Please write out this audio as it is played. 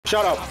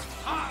Shut up.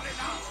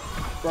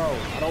 Bro,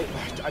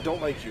 I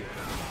don't like you.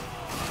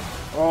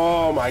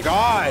 Oh my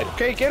god.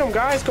 Okay, get him,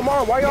 guys. Come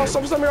on. Why y'all,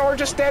 some of y'all are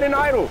just standing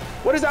idle?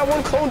 What is that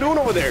one clone doing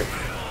over there?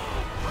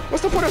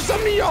 What's the point of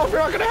summoning y'all if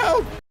you're not gonna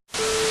help?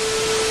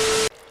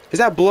 Is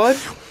that blood?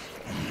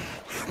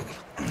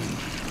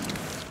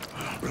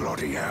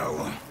 Bloody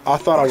hell. I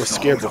thought I was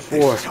scared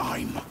before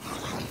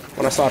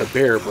when I saw the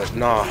bear, but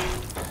nah.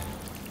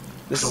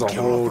 This is a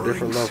whole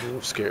different level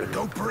of scary.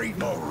 Go breed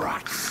more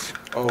rats.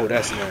 Oh,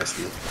 that's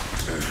nasty.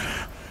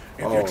 If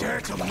you dare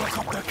to look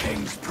up the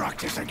king's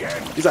practice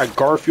again, he's like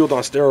Garfield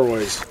on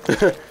steroids.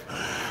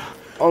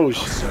 Oh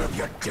shit. serve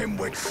your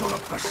dimwit son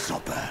up for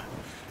supper.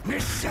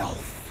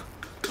 Myself.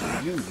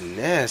 You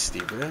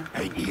nasty, bro.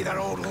 Ain't you that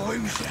old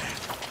loser?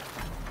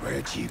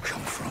 Where'd you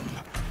come from?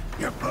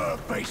 You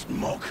bird-faced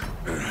mug.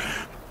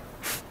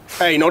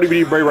 Hey, don't even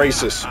be very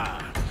racist.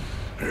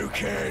 Who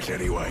cares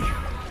anyway?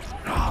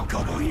 I'll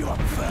gobble you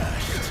up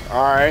first.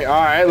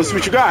 Alright, let's see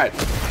what you got.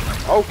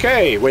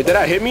 Okay, wait, did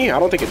that hit me? I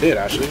don't think it did,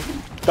 actually.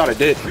 Thought it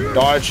did.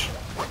 Dodge.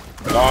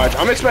 Dodge.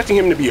 I'm expecting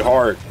him to be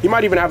hard. He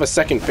might even have a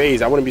second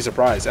phase. I wouldn't be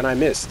surprised. And I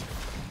missed.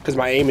 Because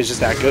my aim is just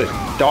that good.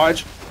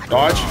 Dodge.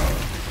 Dodge.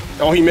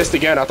 Oh, he missed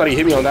again. I thought he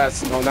hit me on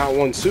that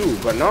one too,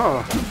 but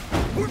nah.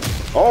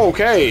 Oh,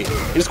 okay.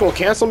 You're just gonna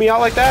cancel me out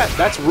like that?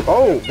 That's...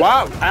 Oh,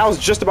 wow. I was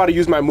just about to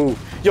use my move.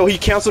 Yo, he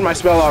canceled my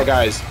spell out,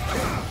 guys.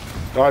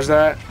 Dodge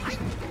that.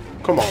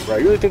 Come on, bro.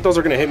 You really think those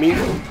are gonna hit me?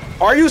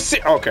 Are you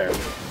okay.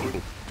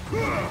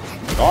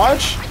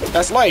 Dodge?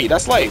 That's light.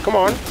 That's light. Come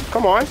on.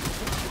 Come on.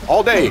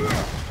 All day.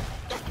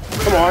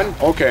 Come on.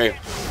 Okay.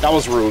 That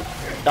was rude.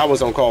 That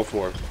was uncalled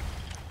for.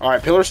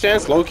 Alright, pillar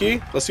stance, low-key.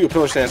 Let's see what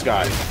pillar stance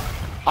got.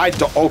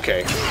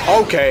 Okay.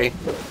 Okay.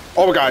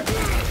 Oh my god.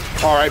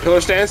 Alright, pillar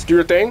stance. Do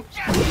your thing.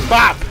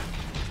 Bop!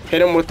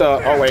 Hit him with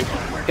the... Oh, wait.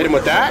 Hit him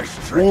with that.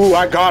 Ooh,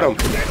 I got him.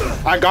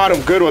 I got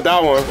him good with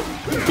that one.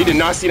 He did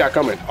not see that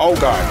coming. Oh,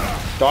 god.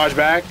 Dodge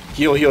back.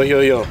 Heal, heal,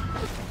 heal, heal.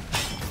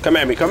 Come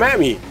at me. Come at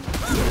me.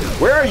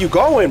 Where are you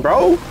going,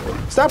 bro?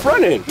 Stop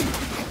running.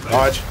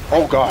 Dodge.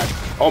 Oh, God.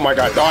 Oh, my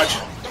God. Dodge.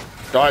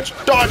 Dodge.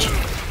 Dodge.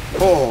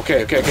 Oh,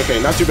 okay, okay, okay,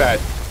 okay. Not too bad.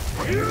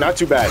 Not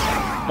too bad.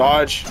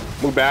 Dodge.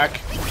 Move back.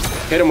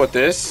 Hit him with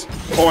this.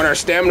 Oh, and our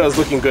stamina is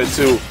looking good,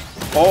 too.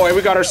 Oh, and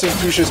we got our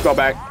substitution spell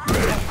back.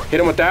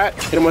 Hit him with that.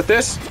 Hit him with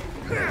this.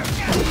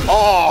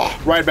 Oh,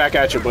 right back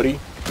at you, buddy.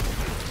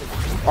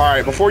 All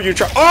right, before you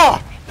try...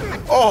 Oh!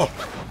 Oh!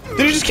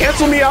 Did he just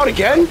cancel me out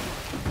again?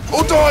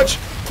 Oh, dodge!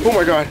 Oh,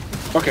 my God.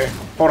 Okay,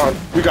 hold on.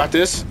 We got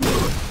this.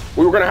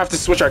 We were going to have to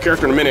switch our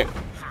character in a minute.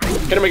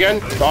 Hit him again.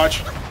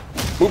 Dodge.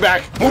 Move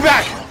back. Move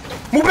back!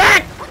 Move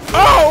back!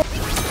 Oh!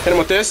 Hit him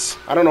with this.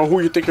 I don't know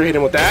who you think you're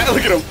hitting with that.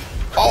 Look at him.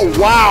 Oh,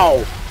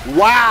 wow.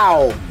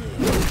 Wow.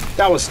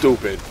 That was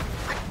stupid.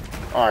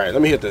 All right,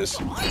 let me hit this.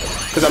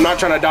 Because I'm not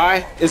trying to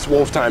die. It's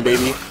wolf time,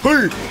 baby.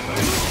 Hey!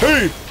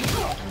 Hey!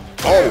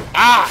 Oh,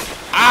 ah!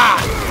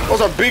 Ah!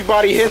 Those are big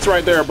body hits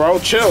right there, bro.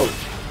 Chill.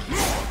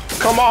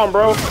 Come on,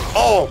 bro.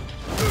 Oh!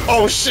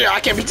 Oh, shit. I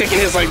can't be taking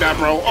hits like that,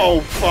 bro.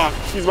 Oh, fuck.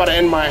 He's about to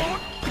end my...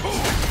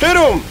 Hit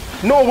him!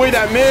 No way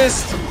that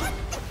missed.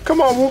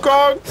 Come on,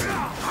 Wukong.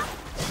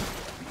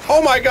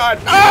 Oh, my God.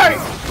 Ay!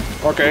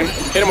 Okay.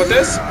 Hit him with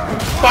this.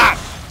 Bop!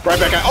 Right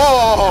back at...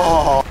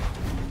 Oh!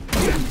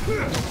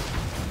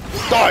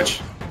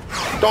 Dodge!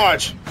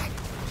 Dodge!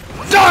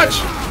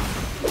 Dodge!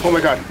 Oh,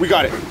 my God. We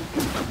got it.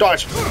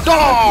 Dodge!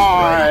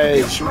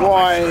 Dodge!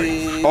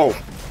 Boy! Oh.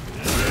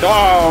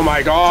 Oh,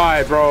 my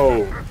God,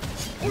 bro.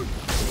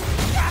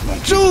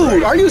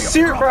 Dude, are you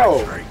serious,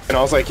 bro? And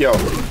I was like, yo,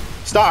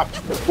 stop.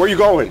 Where you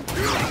going?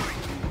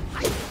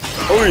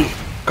 Oy.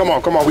 Come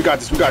on, come on. We got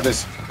this. We got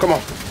this. Come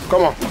on.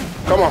 Come on.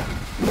 Come on.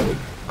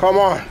 Come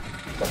on.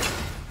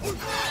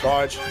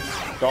 Dodge.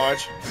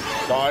 Dodge.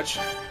 Dodge.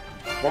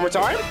 One more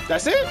time?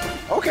 That's it?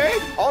 Okay.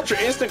 Ultra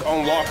Instinct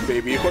unlocked,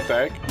 baby. What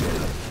the heck?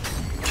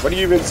 What are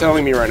you even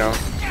telling me right now?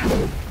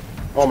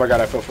 Oh my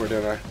god, I fell for it,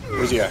 didn't I?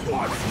 Where's he at?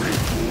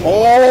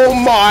 Oh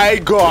my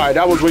god,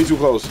 that was way too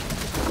close.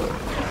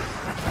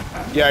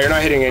 Yeah, you're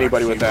not hitting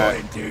anybody with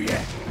that.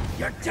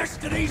 Your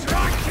destiny's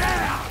right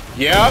there.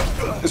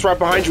 Yep, it's right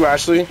behind you,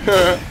 Ashley.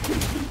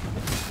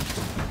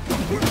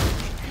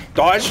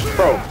 Dodge,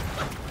 bro.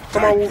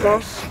 Come on,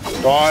 Wukong.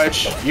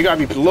 Dodge. You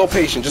gotta be a little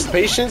patient. Just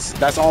patience.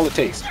 That's all it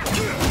takes.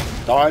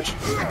 Dodge.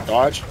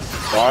 Dodge.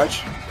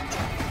 Dodge.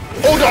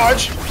 Oh,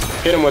 dodge.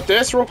 Hit him with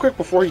this real quick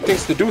before he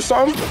thinks to do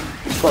something.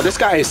 Bro, this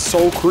guy is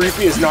so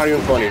creepy. It's not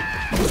even funny.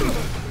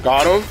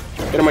 Got him.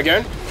 Hit him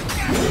again.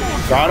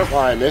 Got him.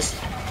 All right, missed.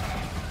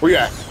 Where you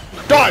at?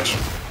 Dodge.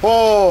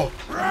 Oh.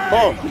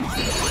 Oh.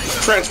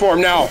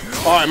 Transform now.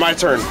 All right, my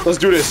turn. Let's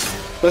do this.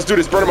 Let's do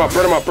this. Burn him up.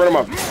 Burn him up. Burn him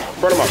up.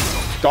 Burn him up.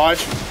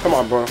 Dodge. Come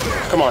on, bro.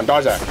 Come on,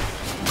 dodge that.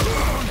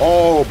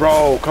 Oh,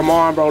 bro. Come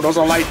on, bro. Those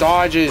are light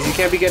dodges. You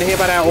can't be getting hit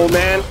by that, old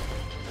man.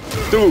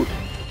 Dude.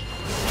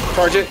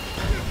 Charge it.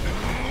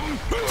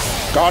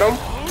 Got him.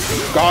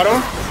 Got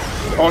him.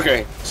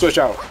 Okay. Switch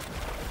out.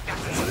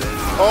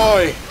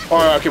 Oi.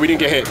 Oh, okay. We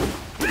didn't get hit.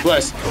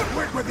 Bless.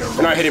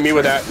 You're not hitting me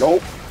with that.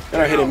 Nope.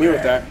 You're not hitting me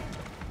with that.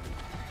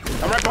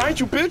 I'm right behind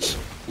you, bitch.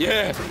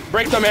 Yeah,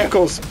 break them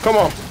ankles. Come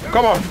on,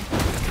 come on,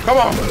 come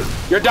on.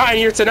 You're dying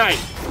here tonight.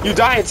 You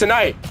dying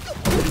tonight.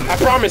 I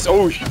promise.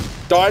 Oh,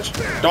 dodge,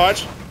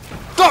 dodge,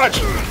 dodge.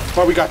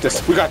 Oh, we got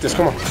this. We got this.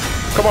 Come on.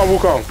 Come on,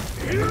 Wukong.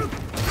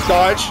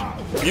 Dodge.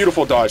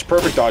 Beautiful dodge.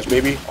 Perfect dodge,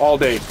 baby. All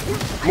day.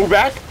 Move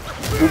back.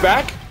 Move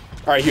back.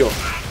 All right, heal.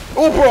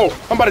 Oh, bro.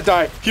 I'm about to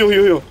die. Heal,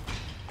 heal, heal.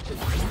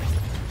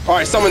 All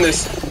right, summon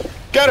this.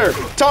 Get her.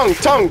 Tongue,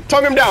 tongue.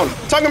 Tongue him down.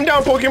 Tongue him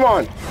down,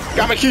 Pokemon.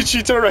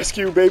 Gamakichi to the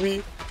rescue,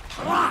 baby.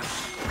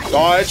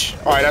 Dodge.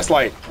 All right, that's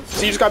light.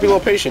 So you just gotta be a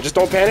little patient. Just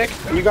don't panic,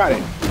 and you got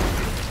it.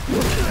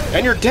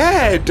 And you're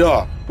dead.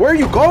 Where are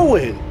you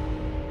going?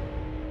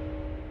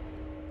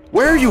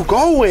 Where are you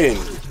going?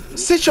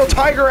 Sit your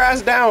tiger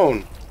ass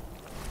down.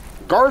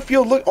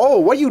 Garfield, look. Oh,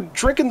 what are you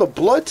drinking the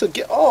blood to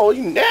get? Oh,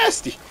 you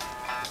nasty.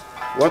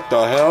 What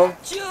the hell?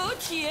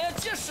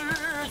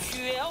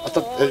 I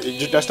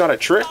thought that's not a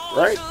trick,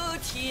 right?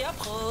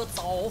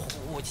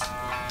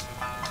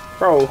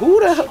 Bro, who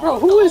the hell? Bro,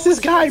 who is this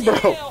guy,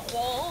 bro?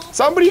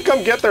 Somebody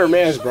come get their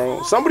mans,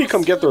 bro. Somebody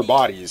come get their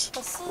bodies.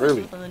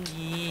 Really.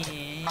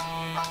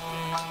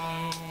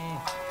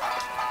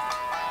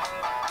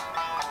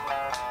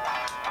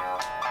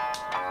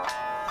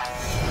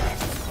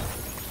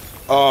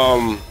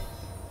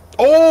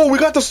 Oh, we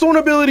got the stone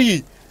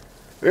ability.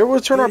 We're able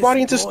to turn our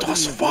body into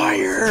dust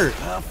fire.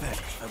 Perfect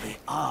for the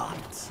art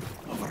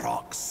of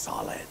rock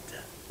solid.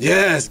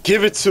 Yes,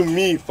 give it to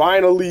me,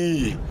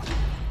 finally.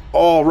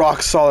 Oh,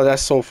 rock solid,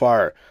 that's so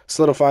fire.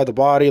 Solidify the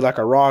body like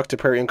a rock to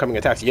parry incoming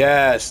attacks.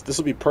 Yes, this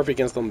will be perfect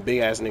against them big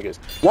ass niggas.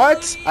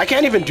 What? I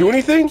can't even do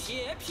anything?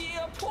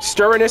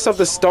 Stirriness of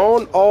the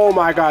stone? Oh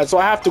my god, so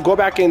I have to go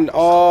back and...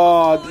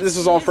 Oh, this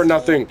is all for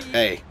nothing.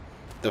 Hey,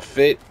 the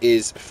fit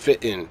is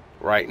fitting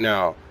right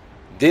now.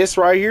 This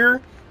right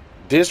here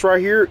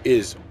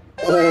is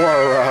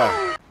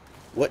aura.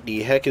 What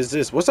the heck is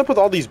this? What's up with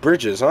all these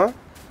bridges, huh?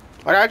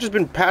 Like, I just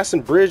been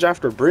passing bridge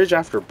after bridge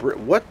after bridge.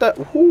 What the?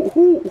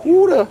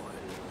 Who the?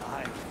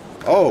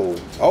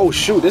 Oh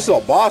shoot! This is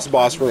a boss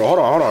for real. Hold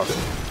on.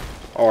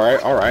 All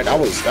right. That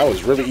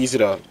was really easy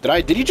to.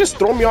 Did he just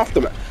throw me off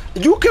the map?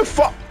 You can.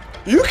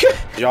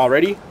 Y'all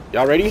ready?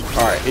 Y'all ready?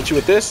 All right. Hit you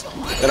with this.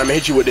 Then I'm gonna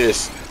hit you with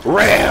this.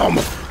 Ram.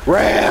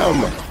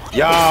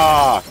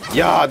 Yeah.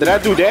 Did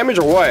that do damage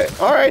or what?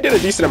 All right, did a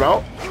decent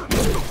amount.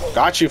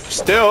 Got you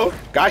still.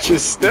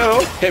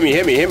 Hit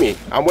me.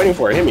 I'm waiting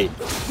for it.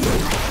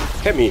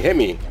 Hit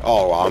me.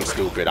 Oh, I'm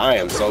stupid. I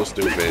am so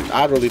stupid.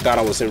 I really thought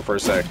I was him for a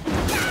sec.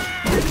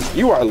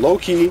 You are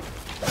low-key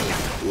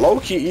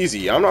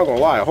easy. I'm not gonna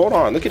lie. Hold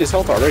on. Look at his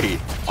health already.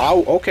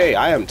 Oh, okay.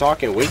 I am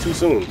talking way too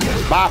soon.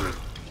 Bop.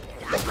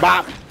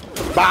 Bop.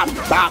 Bop.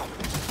 Bop.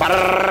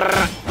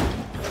 Bop.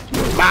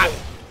 Bop.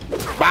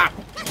 Bop.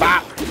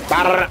 Bop.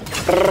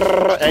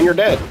 And you're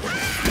dead.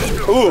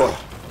 Ooh.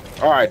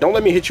 Alright, don't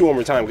let me hit you one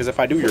more time, because if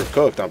I do, you're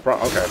cooked.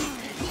 Okay.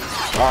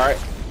 Alright.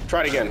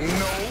 Try it again.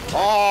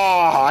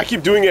 Oh, I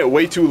keep doing it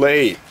way too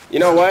late. You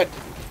know what?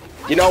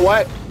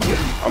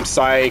 I'm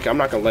psych. I'm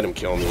not gonna let him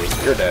kill me.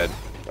 You're dead.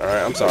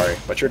 Alright, I'm sorry,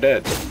 but you're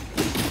dead.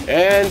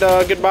 And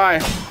goodbye.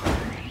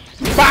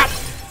 Bop!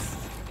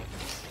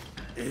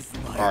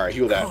 Alright,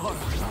 heal that.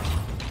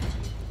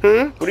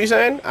 What are you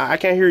saying? I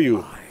can't hear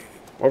you.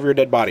 Over your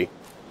dead body.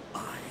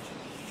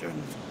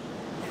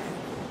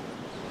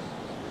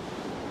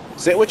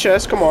 Say it with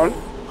chest, come on.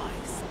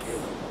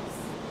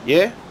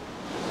 Yeah?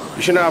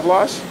 You should not have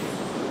lost?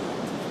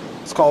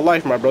 It's called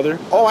life, my brother.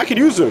 Oh, I could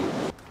use them.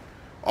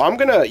 Oh, I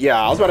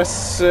was about to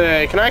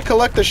say, can I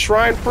collect the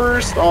shrine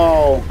first?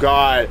 Oh,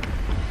 God.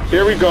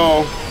 Here we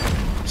go.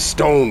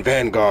 Stone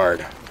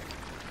Vanguard.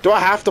 Do I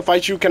have to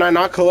fight you? Can I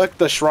not collect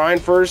the shrine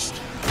first?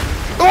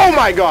 Oh,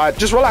 my God.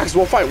 Just relax.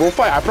 We'll fight.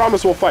 I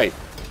promise we'll fight.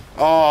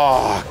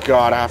 Oh,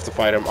 God. I have to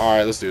fight him. All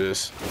right, let's do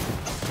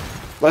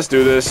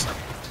this.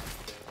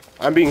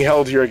 I'm being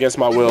held here against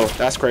my will.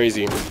 That's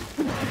crazy.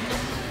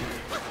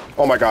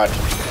 Oh my god.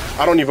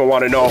 I don't even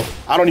want to know.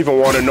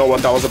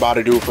 What that was about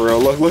to do for real.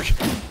 Look.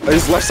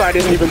 His left side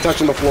isn't even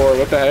touching the floor.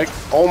 What the heck?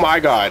 Oh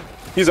my god.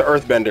 He's an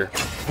earthbender.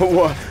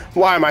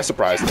 Why am I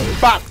surprised?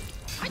 Bop!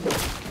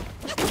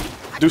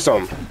 Do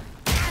something.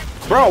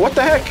 Bro, what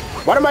the heck?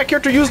 Why did my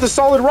character use the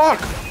solid rock?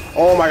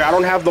 Oh my god, I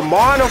don't have the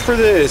mana for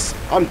this.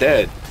 I'm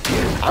dead.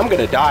 I'm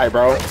gonna die,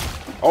 bro.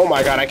 Oh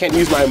my god, I can't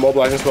use my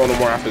immobilizing spell no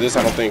more after this,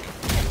 I don't think.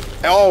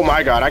 Oh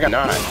my god, I got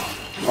 9.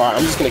 Alright,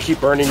 I'm just gonna keep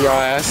burning your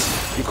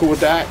ass. You cool with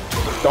that?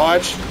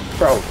 Dodge?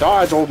 Bro,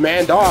 dodge, old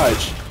man,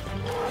 dodge.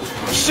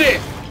 Shit!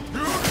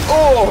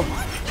 Oh!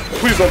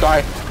 Please don't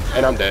die.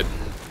 And I'm dead.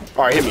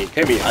 Alright,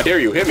 hit me. I dare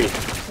you, hit me.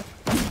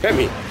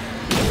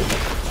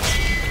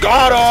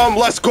 Got him!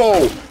 Let's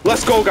go,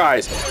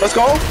 guys. Let's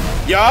go.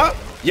 Yup.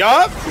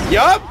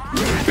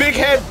 Big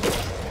head,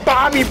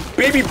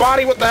 baby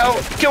body, what the hell?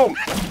 Kill him.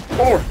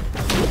 One more.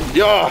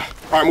 Yeah.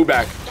 Alright, move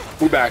back.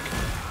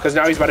 Because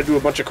now he's about to do a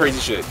bunch of crazy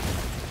shit.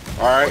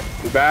 Alright,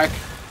 move back.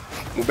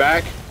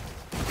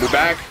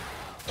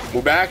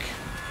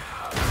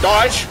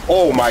 Dodge.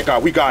 Oh my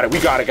god, we got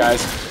it,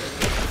 guys.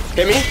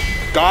 Hit me.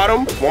 Got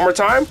him. One more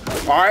time.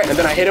 Alright, and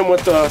then I hit him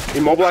with the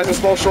immobilizing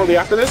spell shortly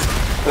after this.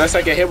 Unless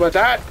I get hit with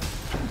that.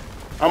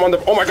 I'm on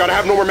the... Oh my god, I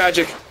have no more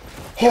magic.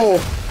 Oh.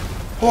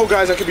 Oh,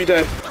 guys, I could be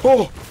dead.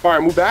 Oh.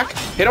 Alright, move back.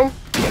 Hit him.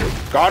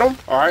 Got him.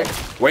 Alright.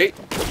 Wait.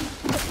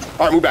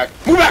 Alright, move back.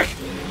 Move back!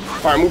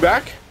 Alright, move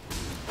back.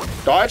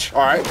 Dodge.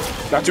 Alright.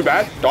 Not too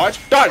bad. Dodge.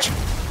 Dodge!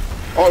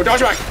 Oh, dodge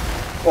back.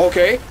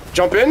 Okay.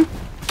 Jump in.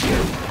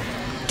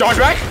 Dodge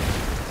back.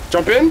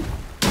 Jump in.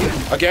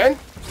 Again.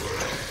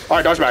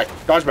 Alright, dodge back.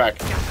 Dodge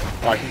back.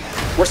 Alright.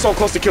 We're so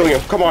close to killing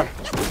him. Come on.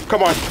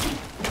 Come on.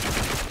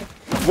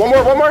 One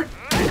more. One more.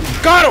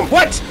 Got him!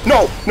 What?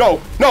 No.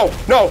 No. No.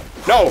 No.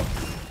 No.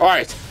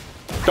 Alright.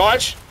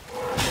 Dodge.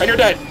 And you're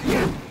dead.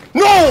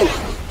 No!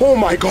 Oh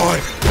my god.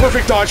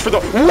 Perfect dodge for the...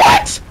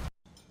 What?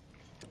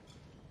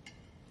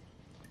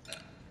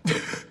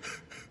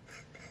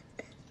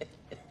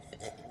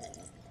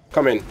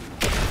 Come in.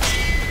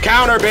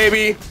 Counter,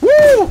 baby!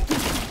 Woo!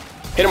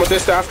 Hit him with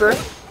this after.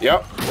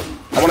 Yep.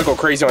 I want to go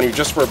crazy on you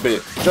just for a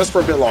bit. Just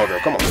for a bit longer.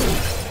 Come on.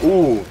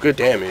 Ooh, good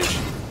damage.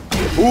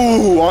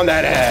 Ooh, on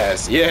that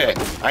ass. Yeah.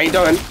 I ain't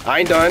done. I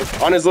ain't done.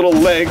 On his little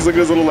legs. Look at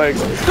his little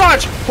legs.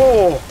 Dodge!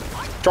 Oh!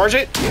 Charge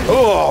it.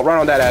 Oh, run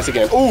on that ass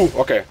again. Ooh,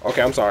 okay.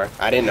 Okay, I'm sorry.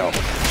 I didn't know.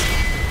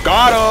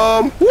 Got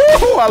him!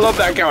 Woo! I love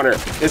that counter.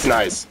 It's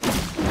nice.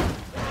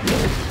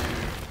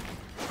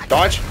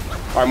 Dodge.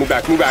 Alright, move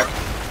back. Move back.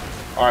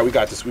 Alright, we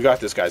got this. We got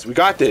this, guys. We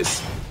got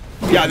this.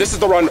 Yeah, this is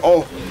the run.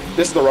 Oh,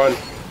 this is the run.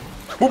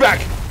 Move back.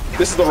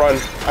 This is the run.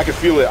 I can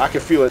feel it. I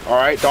can feel it.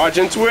 Alright, dodge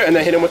into it and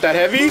then hit him with that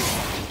heavy.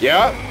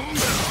 Yeah.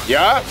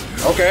 Yeah.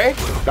 Okay.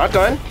 Not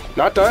done.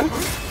 Not done.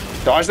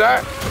 Dodge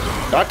that.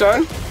 Not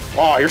done.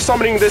 Oh, you're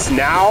summoning this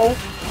now?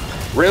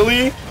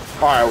 Really?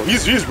 Alright,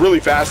 he's really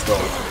fast though.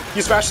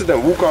 He's faster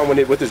than Wukong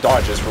with his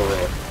dodges for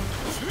real.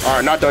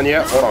 Alright, not done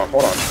yet. Hold on,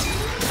 hold on.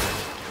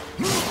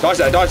 Dodge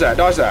that, dodge that,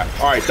 dodge that.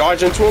 Alright,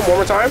 dodge into him one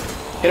more time.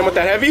 Hit him with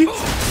that heavy.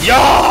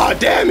 Yeah,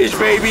 damage,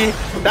 baby.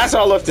 That's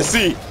what I love to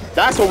see.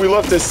 That's what we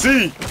love to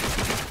see.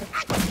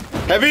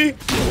 Heavy.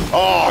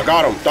 Oh,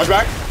 got him. Dodge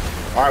back.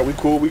 Alright, we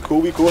cool, we cool,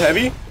 we cool.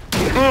 Heavy.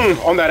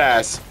 On that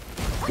ass.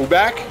 Move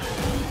back.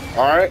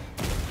 Alright.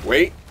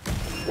 Wait.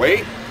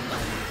 Wait.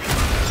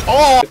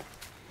 Oh!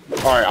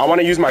 Alright, I want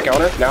to use my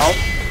counter now.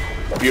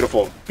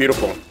 Beautiful.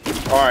 Beautiful.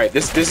 Alright,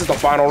 this is the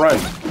final run.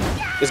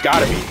 It's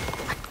gotta be.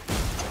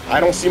 I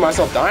don't see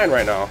myself dying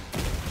right now.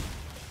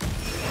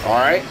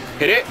 Alright,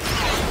 hit it.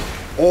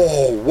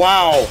 Oh,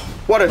 wow.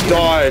 What a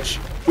dodge.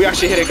 We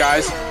actually hit it,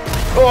 guys.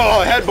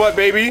 Oh, headbutt,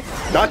 baby.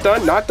 Not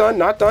done, not done,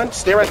 not done.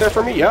 Stay right there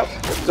for me. Yep.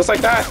 Just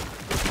like that.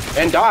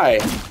 And die.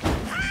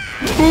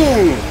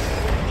 Boom.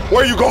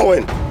 Where are you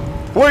going?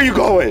 Where are you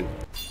going?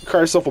 You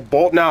call yourself a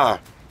bolt? Nah.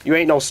 You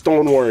ain't no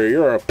stone warrior.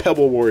 You're a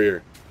pebble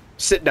warrior.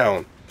 Sit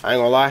down. I ain't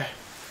gonna lie.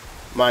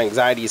 My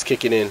anxiety is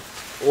kicking in.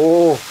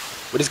 Oh,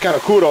 but it's kind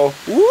of cool though.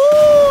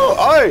 Woo!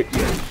 Hey!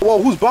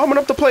 Whoa, who's bombing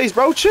up the place,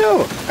 bro?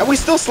 Chill. And we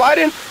still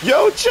sliding?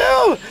 Yo,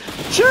 chill!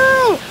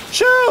 Chill!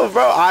 Chill,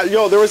 bro.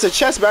 Yo, there was a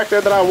chest back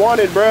there that I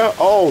wanted, bro.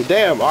 Oh,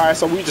 damn. Alright,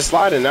 so we just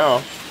sliding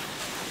now.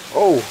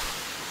 Oh.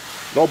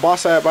 No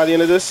boss fight by the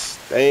end of this?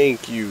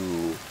 Thank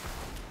you.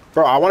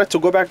 Bro, I wanted to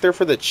go back there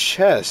for the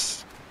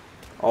chest.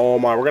 Oh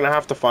my, we're gonna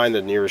have to find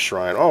the nearest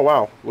shrine. Oh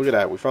wow, look at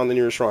that. We found the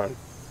nearest shrine.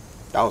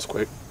 That was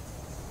quick.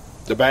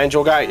 The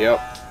banjo guy? Yep.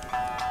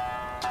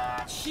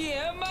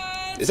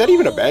 Is that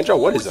even a banjo?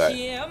 What is that?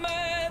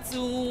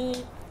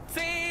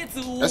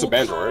 That's a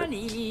banjo, right?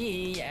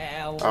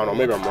 I don't know,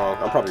 maybe I'm wrong.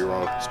 I'm probably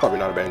wrong. It's probably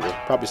not a banjo.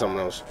 Probably something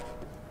else.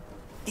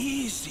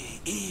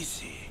 Easy,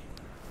 easy.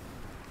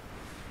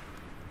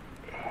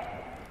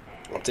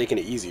 I'm taking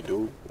it easy,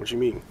 dude. What you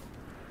mean?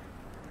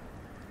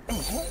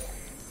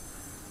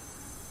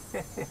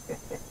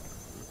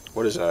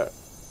 What is that?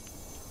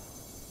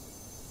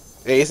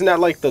 Hey, isn't that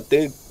like the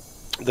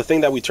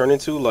thing that we turn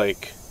into,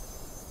 like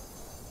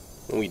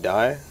when we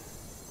die?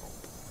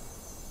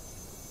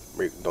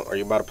 Are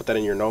you about to put that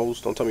in your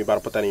nose? Don't tell me about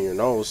to put that in your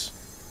nose.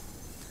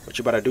 What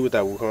you about to do with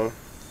that, Wukong?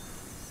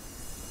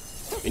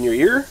 In your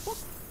ear?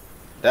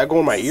 That go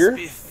in my ear?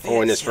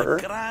 Oh, in his fur?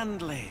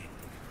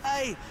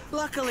 Hey,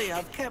 luckily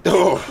I've kept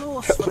Oh,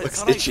 close that with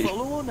looks its itchy.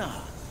 rightful owner.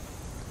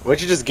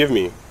 What'd you just give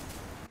me?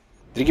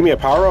 Did you give me a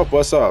power-up?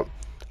 What's up?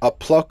 A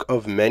pluck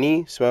of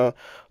many? Smell.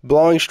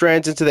 Blowing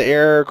strands into the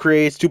air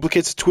creates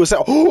duplicates to a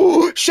cell.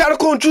 Oh! Shadow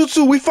Clone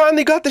Jutsu! We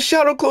finally got the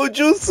Shadow Clone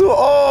Jutsu!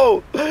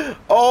 Oh!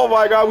 Oh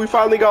my god, we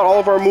finally got all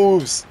of our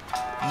moves.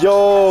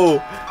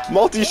 Yo!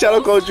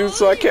 Multi-Shadow Clone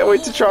Jutsu. I can't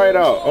wait to try it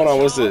out. Hold on,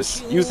 what's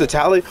this? Use the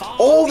tally?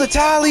 Oh, the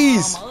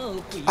tallies!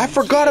 I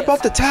forgot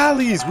about the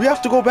tallies. We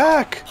have to go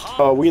back.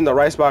 We in the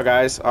right spot,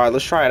 guys. Alright,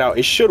 let's try it out.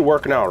 It should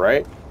work now,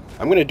 right?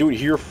 I'm gonna do it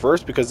here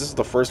first because this is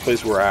the first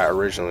place we're at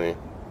originally.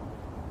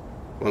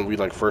 When we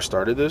like first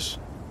started this.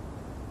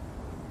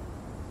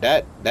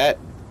 That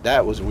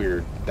was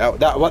weird.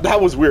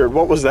 That was weird.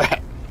 What was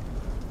that?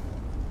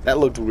 That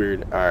looked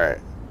weird. Alright.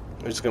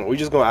 We just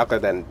gonna act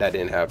like that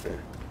didn't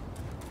happen.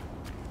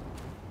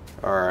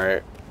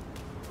 Alright.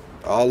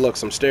 Oh look,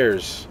 some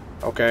stairs.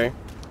 Okay.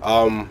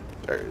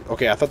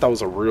 Okay, I thought that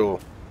was a real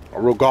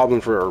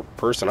goblin for a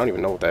person. I don't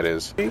even know what that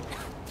is.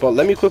 But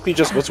let me quickly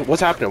just,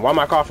 what's happening? Why am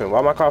I coughing? Why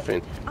am I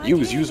coughing?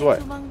 Use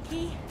what?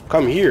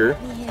 Come here.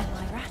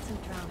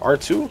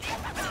 R2?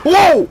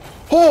 Whoa!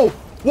 Whoa!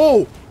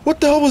 Whoa! What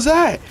the hell was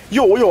that?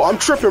 Yo, I'm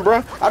tripping,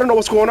 bro. I don't know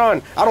what's going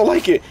on. I don't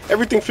like it.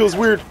 Everything feels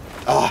weird.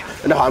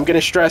 No, I'm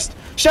getting stressed.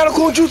 Shadow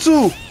Clone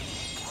Jutsu!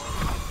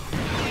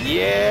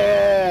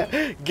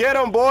 Yeah! Get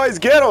him, boys!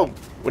 Get him!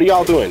 What are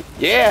y'all doing?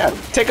 Yeah!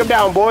 Take him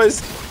down,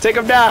 boys! Take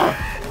him down!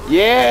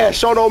 Yeah!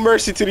 Show no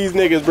mercy to these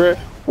niggas, bro.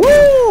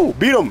 Woo!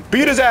 Beat him!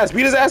 Beat his ass!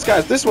 Beat his ass,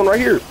 guys! This one right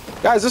here.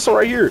 Guys, this one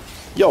right here.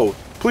 Yo,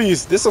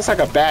 please. This looks like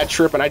a bad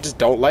trip, and I just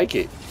don't like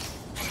it.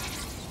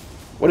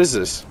 What is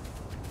this?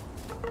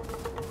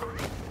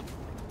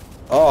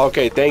 Oh,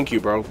 okay. Thank you,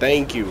 bro.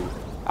 Thank you.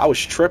 I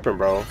was tripping,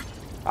 bro.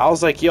 I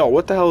was like, yo,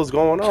 what the hell is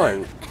going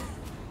on?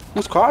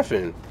 Who's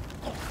coughing?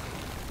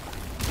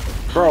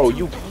 Bro,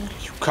 you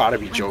gotta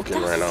be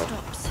joking right now.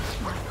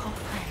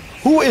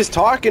 Who is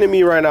talking to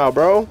me right now,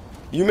 bro?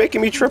 You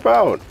making me trip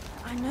out.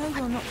 I know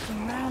you're not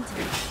from around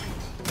here.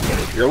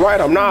 You're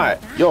right, I'm not.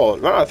 Yo,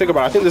 now I think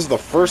about it, I think this is the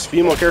first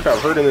female character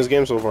I've heard in this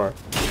game so far.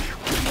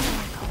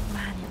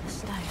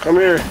 Come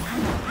here.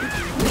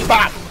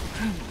 Bop!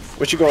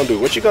 What you gonna do?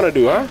 What you gonna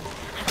do, huh?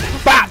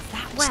 Bop!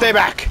 Stay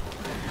back!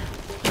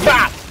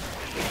 Bop!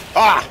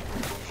 Ah!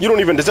 You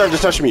don't even deserve to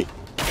touch me.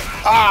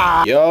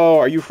 Ah! Yo,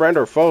 are you friend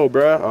or foe,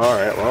 bruh?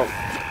 Alright, well.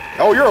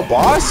 Oh, you're a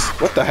boss?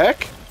 What the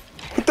heck?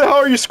 What the hell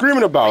are you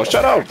screaming about?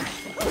 Shut up!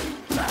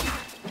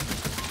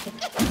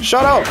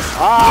 Shut up!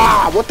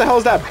 Ah! What the hell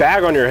is that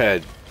bag on your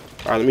head?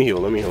 Alright, let me heal,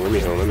 let me heal, let me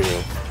heal, let me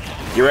heal.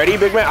 You ready,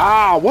 big man?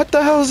 Ah! What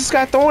the hell is this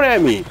guy throwing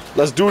at me?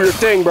 Let's do your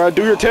thing, bro.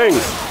 Do your thing.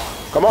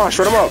 Come on,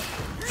 shut him up.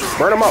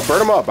 Burn him up,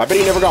 burn him up. I bet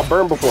he never got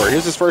burned before.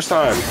 Here's his first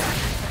time.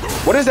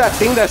 What is that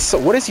thing that's...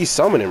 What is he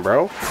summoning,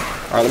 bro?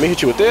 Alright, let me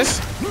hit you with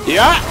this.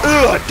 Yeah!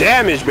 Ugh!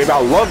 Damage, baby.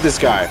 I love this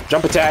guy.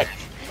 Jump attack.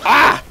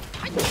 Ah!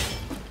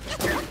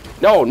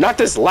 No, not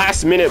this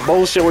last minute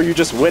bullshit where you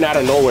just win out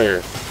of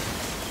nowhere.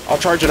 I'll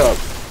charge it up.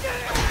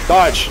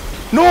 Dodge.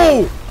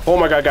 No! Oh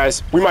my god,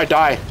 guys. We might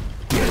die.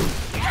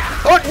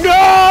 Oh,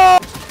 no!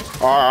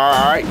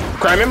 Alright.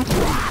 Cram him.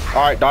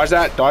 Alright, dodge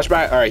that. Dodge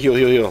back. Alright, heal,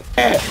 heal, heal.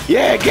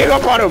 Yeah, gang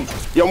up on him.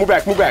 Yo, move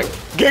back, move back.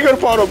 Gang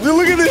up on him.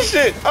 Look at this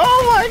shit.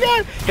 Oh my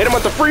god. Hit him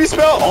with the freeze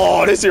spell.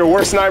 Oh, this is your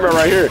worst nightmare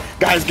right here.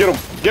 Guys, get him.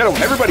 Get him.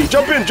 Everybody,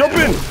 jump in, jump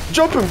in.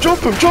 Jump him,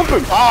 jump him, jump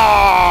him.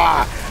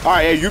 Ah!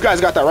 Alright, hey, you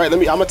guys got that right.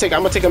 I'm gonna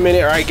take a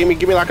minute. Alright, give me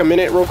like a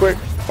minute real quick.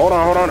 Hold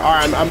on.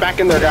 Alright, I'm back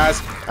in there,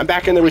 guys. I'm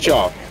back in there with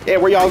y'all. Yeah,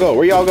 where y'all go?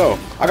 Where y'all go?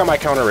 I got my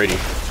counter ready.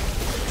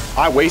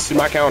 I wasted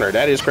my counter.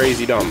 That is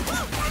crazy dumb.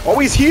 Oh,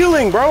 he's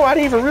healing, bro. I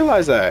didn't even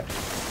realize that.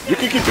 You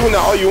can keep doing that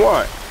all you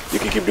want. You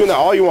can keep doing that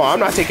all you want. I'm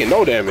not taking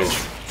no damage.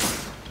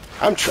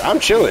 I'm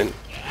chilling.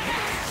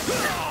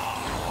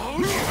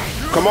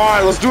 Come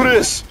on, let's do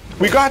this.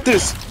 We got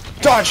this.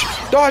 Dodge.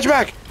 Dodge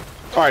back.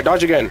 All right,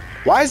 dodge again.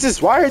 Why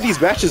are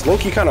these matches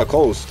low-key kind of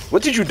close?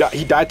 What did you die?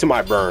 He died to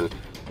my burn.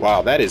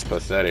 Wow, that is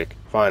pathetic.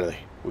 Finally,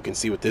 we can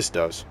see what this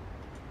does.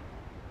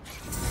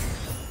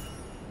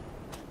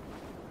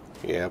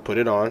 Yeah, put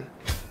it on.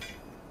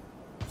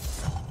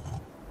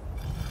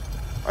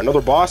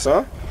 Another boss,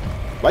 huh?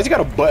 Why's he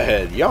got a butt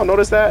head? Y'all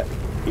notice that?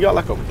 He got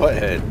like a butt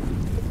head.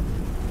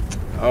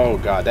 Oh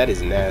god, that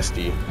is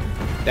nasty.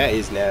 That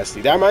is nasty.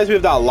 That reminds me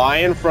of that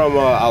lion from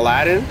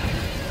Aladdin.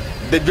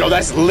 Yo,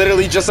 that's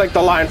literally just like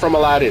the lion from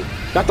Aladdin.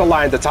 Not the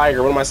lion, the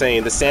tiger. What am I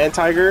saying? The sand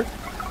tiger?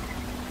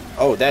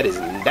 Oh, that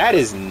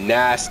is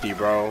nasty,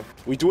 bro.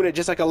 We doing it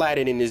just like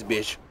Aladdin in this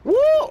bitch. Woo!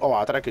 Oh,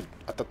 I thought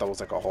that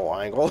was like a hole.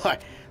 I ain't gonna lie.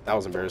 That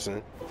was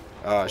embarrassing.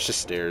 It's just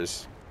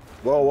stairs.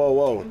 Whoa, whoa,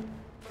 whoa.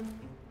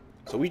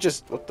 So we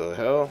just, what the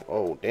hell?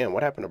 Oh, damn,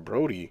 what happened to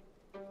Brody?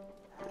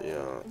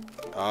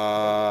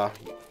 Yeah.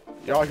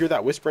 Y'all hear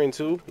that whispering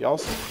too? Y'all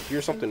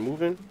hear something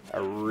moving? I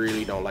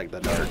really don't like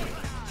the dark.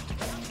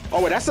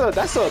 Oh wait, that's a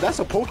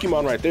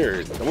Pokemon right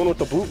there. The one with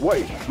the blue.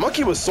 Wait,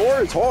 monkey with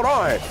swords. Hold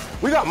on.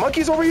 We got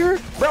monkeys over here,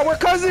 bro. We're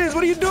cousins.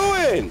 What are you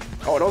doing?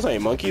 Oh, those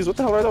ain't monkeys. What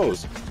the hell are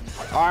those?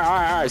 All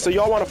right. So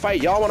y'all want to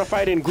fight? Y'all want to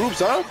fight in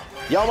groups, huh?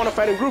 Y'all want to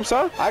fight in groups,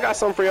 huh? I got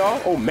some for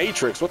y'all. Oh,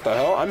 Matrix. What the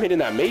hell? I'm hitting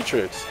that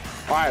Matrix.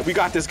 All right, we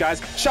got this, guys.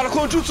 Shadow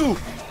Clone Jutsu.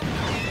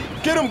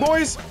 Get him,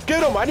 boys.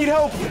 Get him. I need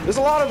help. There's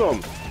a lot of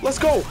them. Let's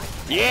go.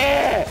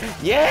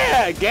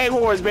 Yeah, gang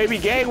wars, baby,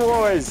 gang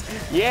wars.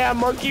 Yeah,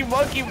 monkey,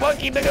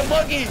 nigga,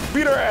 monkey.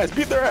 Beat their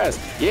ass.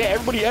 Yeah,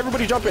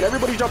 everybody jump in,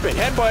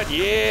 headbutt.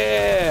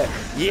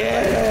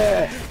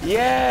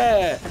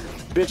 Yeah.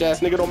 Bitch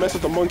ass nigga, don't mess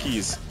with the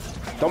monkeys.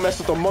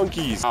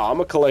 I'm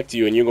gonna collect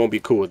you and you're gonna be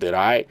cool with it,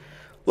 alright?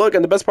 Look,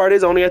 and the best part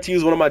is I only had to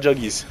use one of my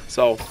juggies.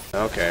 So,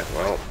 okay,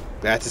 well,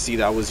 glad to see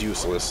that was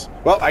useless.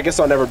 Well, I guess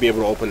I'll never be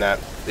able to open that.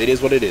 It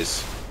is what it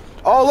is.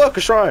 Oh, look, a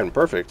shrine.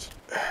 Perfect.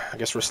 I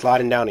guess we're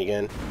sliding down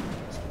again.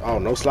 Oh,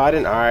 no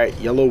sliding? Alright,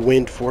 yellow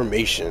wind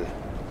formation.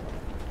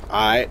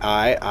 Alright.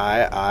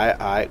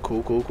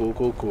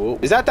 Cool.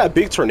 Is that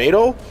big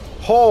tornado?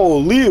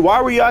 Holy, why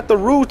were you at the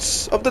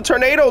roots of the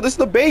tornado? This is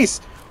the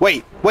base.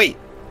 Wait.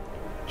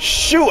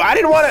 Shoot, I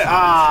didn't want to...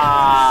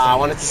 I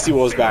wanted to see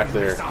what was back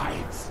there.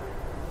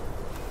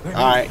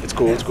 Alright, it's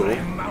cool.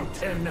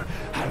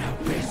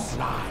 abyss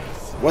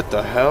lies. What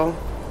the hell?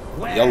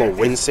 Yellow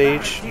wind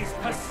sage?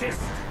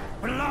 Persist,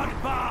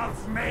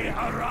 bloodbaths may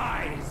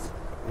arise.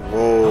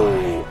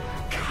 Whoa.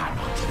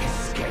 Cannot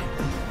escape.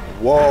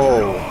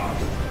 Whoa.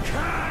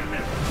 Can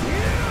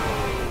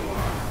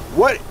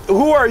What?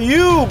 Who are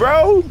you,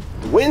 bro?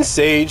 Wind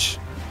sage?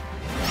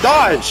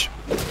 Dodge!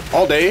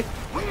 All day.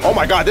 Oh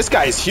my god, this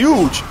guy is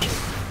huge.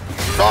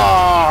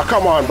 Ah,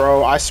 come on,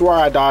 bro. I swear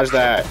I dodged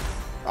that.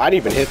 I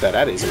didn't even hit that.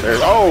 That is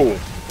embarrassing. Oh!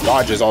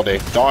 Dodges all day.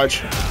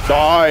 Dodge.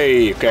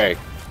 Die. Okay.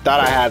 Thought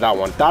I had that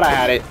one. Thought I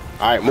had it.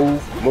 Alright,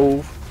 move.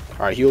 Move.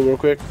 Alright, heal real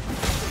quick.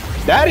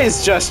 That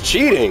is just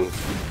cheating.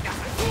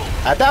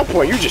 At that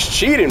point, you're just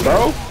cheating,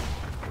 bro.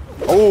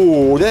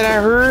 Oh, that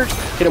I heard.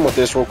 Hit him with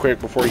this real quick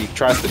before he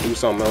tries to do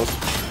something else.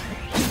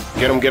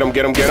 Get him, get him,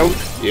 get him, get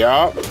him.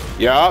 Yup.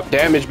 Yup.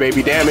 Damage,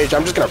 baby. Damage.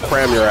 I'm just gonna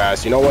cram your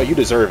ass. You know what? You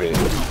deserve it.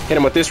 Hit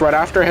him with this right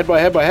after. Headbutt,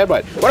 headbutt,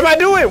 headbutt. What am I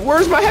doing?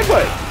 Where's my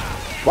headbutt?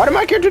 Why did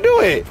my character do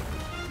it?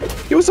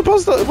 He was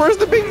supposed to... Where's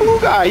the big blue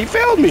guy? He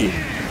failed me.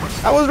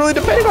 I was really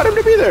depending on him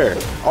to be there.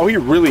 Oh, he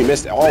really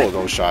missed all of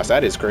those shots.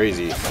 That is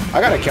crazy.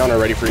 I got a counter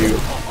ready for you.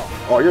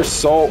 Oh, you're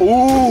so...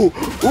 Ooh.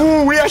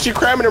 Ooh, we actually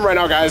cramming him right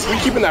now, guys. We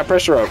keeping that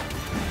pressure up.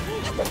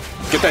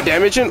 Get that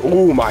damage in.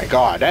 Oh, my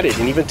God. That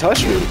didn't even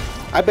touch me.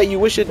 I bet you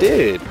wish it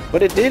did.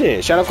 But it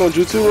didn't. Shadow Clone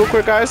Jutsu real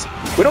quick, guys.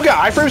 We don't get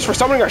iframes for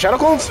summoning our Shadow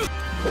Clones?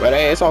 But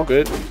hey, it's all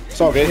good. It's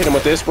all good. Hit him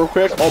with this real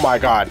quick. Oh, my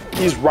God.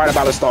 He's right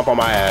about to stomp on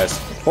my ass.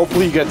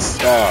 Hopefully he gets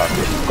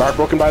guard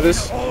broken by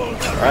this. All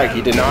right,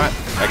 he did not.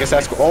 I guess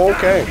that's cool. Oh,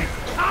 okay.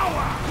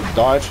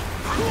 Dodge.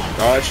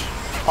 Dodge.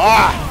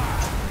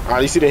 Ah! At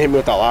least he didn't hit me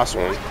with that last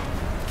one.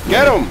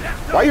 Get him!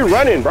 Why are you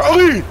running, bro?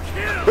 Hey!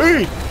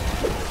 Hey!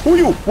 Who are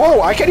you?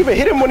 Whoa, I can't even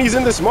hit him when he's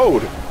in this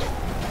mode.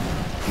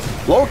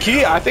 Low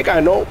key, I think I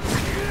know.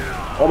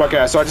 Oh my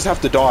god, so I just have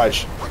to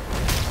dodge.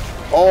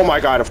 Oh my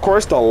god, of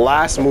course the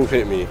last move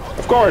hit me.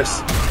 Of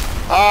course.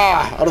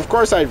 Ah, and of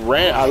course I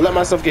let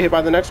myself get hit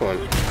by the next one.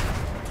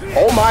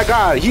 Oh my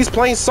god, he's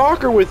playing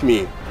soccer with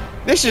me.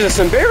 This is just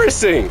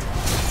embarrassing.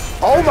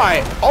 Oh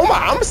my,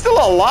 I'm still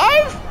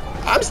alive?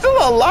 I'm still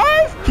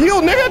alive?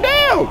 Heal nigga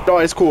down. No,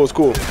 it's cool, it's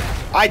cool.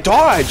 I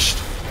dodged.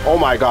 Oh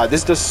my god,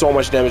 this does so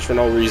much damage for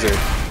no reason.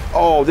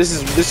 Oh, this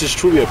is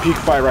truly a peak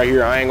fight right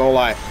here. I ain't gonna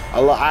lie.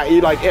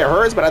 Like, it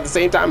hurts, but at the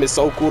same time, it's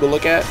so cool to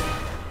look at.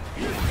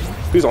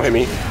 Please don't hit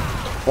me.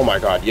 Oh my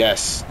god,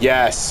 yes,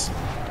 yes.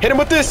 Hit him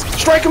with this.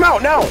 Strike him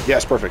out now.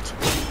 Yes, perfect.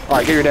 All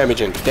right, get your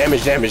damage in.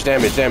 Damage, damage,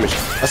 damage, damage.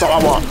 That's all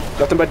I want.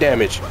 Nothing but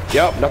damage.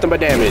 Yep, nothing but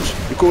damage.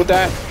 You cool with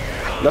that?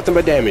 Nothing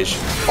but damage.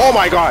 Oh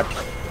my god.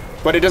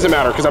 But it doesn't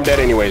matter because I'm dead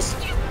anyways.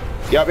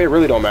 Yep, it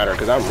really don't matter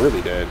because I'm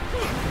really dead.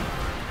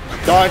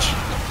 Dodge.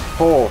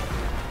 Oh.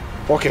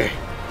 Okay.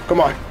 Come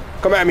on.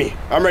 Come at me.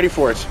 I'm ready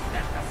for it.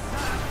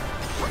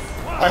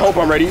 I hope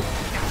I'm ready.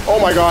 Oh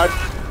my god.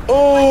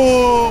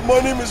 Oh, my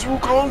name is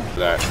Wukong.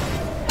 That.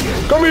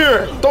 Come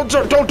here.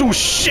 Don't do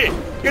shit.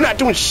 You're not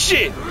doing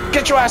shit.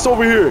 Get your ass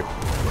over here.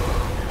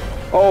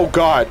 Oh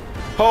god.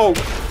 Oh,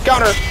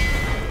 counter.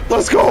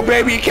 Let's go,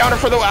 baby. Counter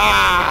for the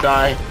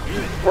die.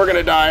 We're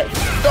gonna die.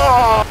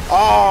 Ah.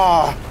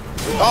 Ah.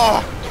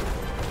 Ah.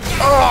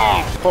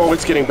 Ah. Oh,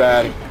 it's getting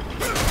bad.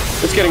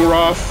 It's getting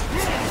rough.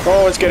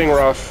 Oh, it's getting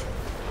rough.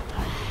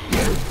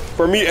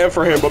 For me and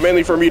for him, but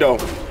mainly for me though.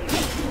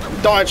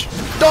 Dodge.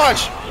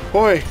 Dodge.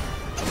 Boy.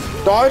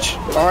 Dodge.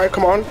 All right,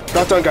 come on.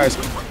 Not done, guys.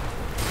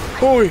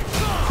 Boy.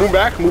 Move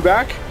back. Move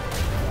back.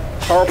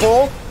 Power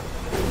pole.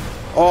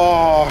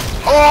 Oh.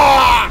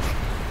 Ah.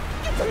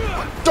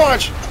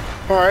 Dodge.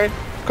 All right.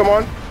 Come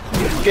on.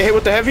 Get hit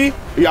with the heavy.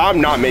 Yeah, I'm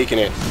not making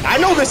it. I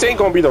know this ain't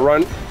gonna be the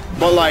run,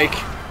 but like,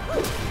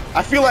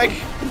 I feel like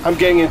I'm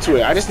getting into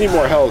it. I just need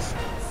more health.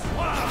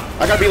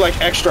 I gotta be like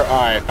extra.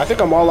 Alright, I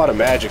think I'm all out of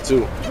magic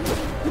too.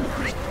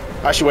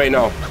 Actually, wait,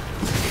 no.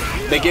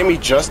 They gave me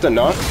just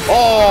enough.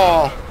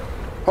 Oh,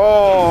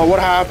 oh, what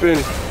happened?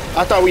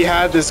 I thought we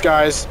had this,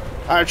 guys.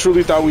 I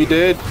truly thought we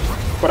did,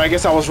 but I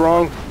guess I was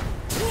wrong.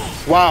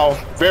 Wow,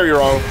 very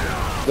wrong.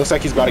 Looks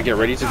like he's about to get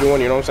ready to do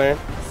one. You know what I'm saying?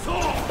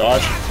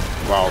 Dodge.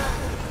 Wow.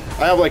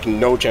 I have like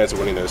no chance of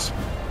winning this.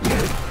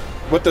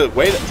 With the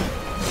way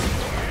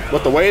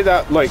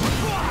that, like,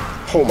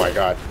 oh my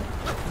god,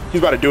 he's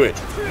about to do it.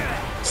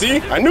 See,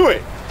 I knew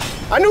it.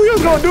 I knew he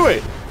was gonna do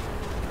it.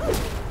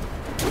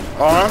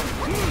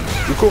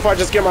 You cool if I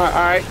just get my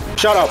eye?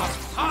 Shut up,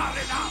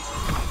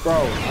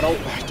 bro.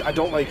 I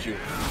don't like you.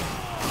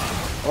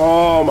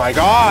 Oh my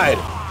god.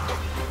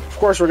 Of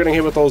course we're getting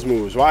hit with those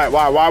moves. Why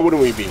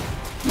wouldn't we be?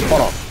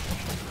 Hold on.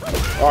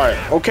 All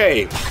right,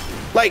 okay.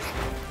 Like,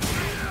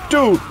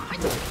 dude.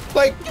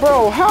 Like,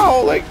 bro,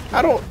 how? Like,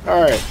 I don't.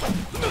 All right.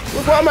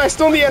 Look, why am I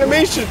still in the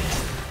animation?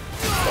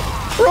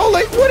 Bro,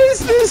 like, what is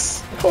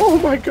this? Oh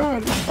my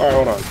god. All right,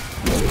 hold on.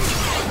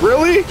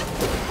 Really?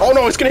 Oh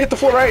no, it's gonna hit the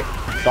floor, right?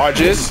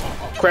 Dodges.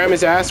 Cram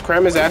his ass.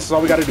 Cram his ass is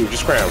all we gotta do.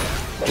 Just cram.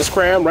 Just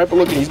cram. Right, but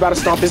look, he's about to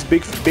stomp his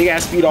big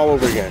ass feet all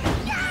over again.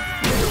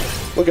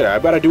 Look at that. I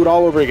better do it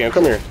all over again.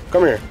 Come here.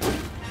 Come here.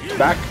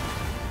 Back.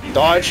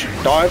 Dodge.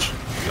 Dodge.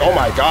 Oh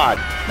my god.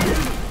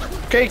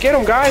 Okay, get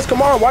him, guys.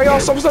 Come on. Why y'all,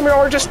 some of y'all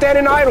are just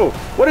standing idle?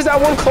 What is that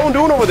one clone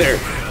doing over there?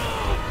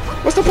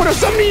 What's the point of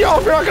summoning y'all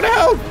if you're not gonna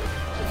help?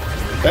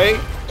 Hey,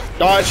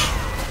 dodge.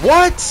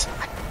 What?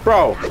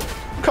 Bro,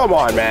 come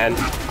on, man.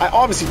 I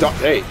obviously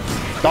hey,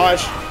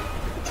 dodge.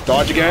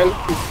 Dodge again.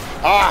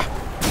 Ah,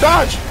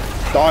 dodge.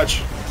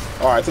 Dodge.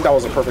 All right, I think that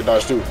was a perfect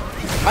dodge, too.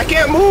 I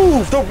can't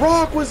move. The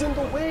rock was in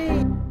the way.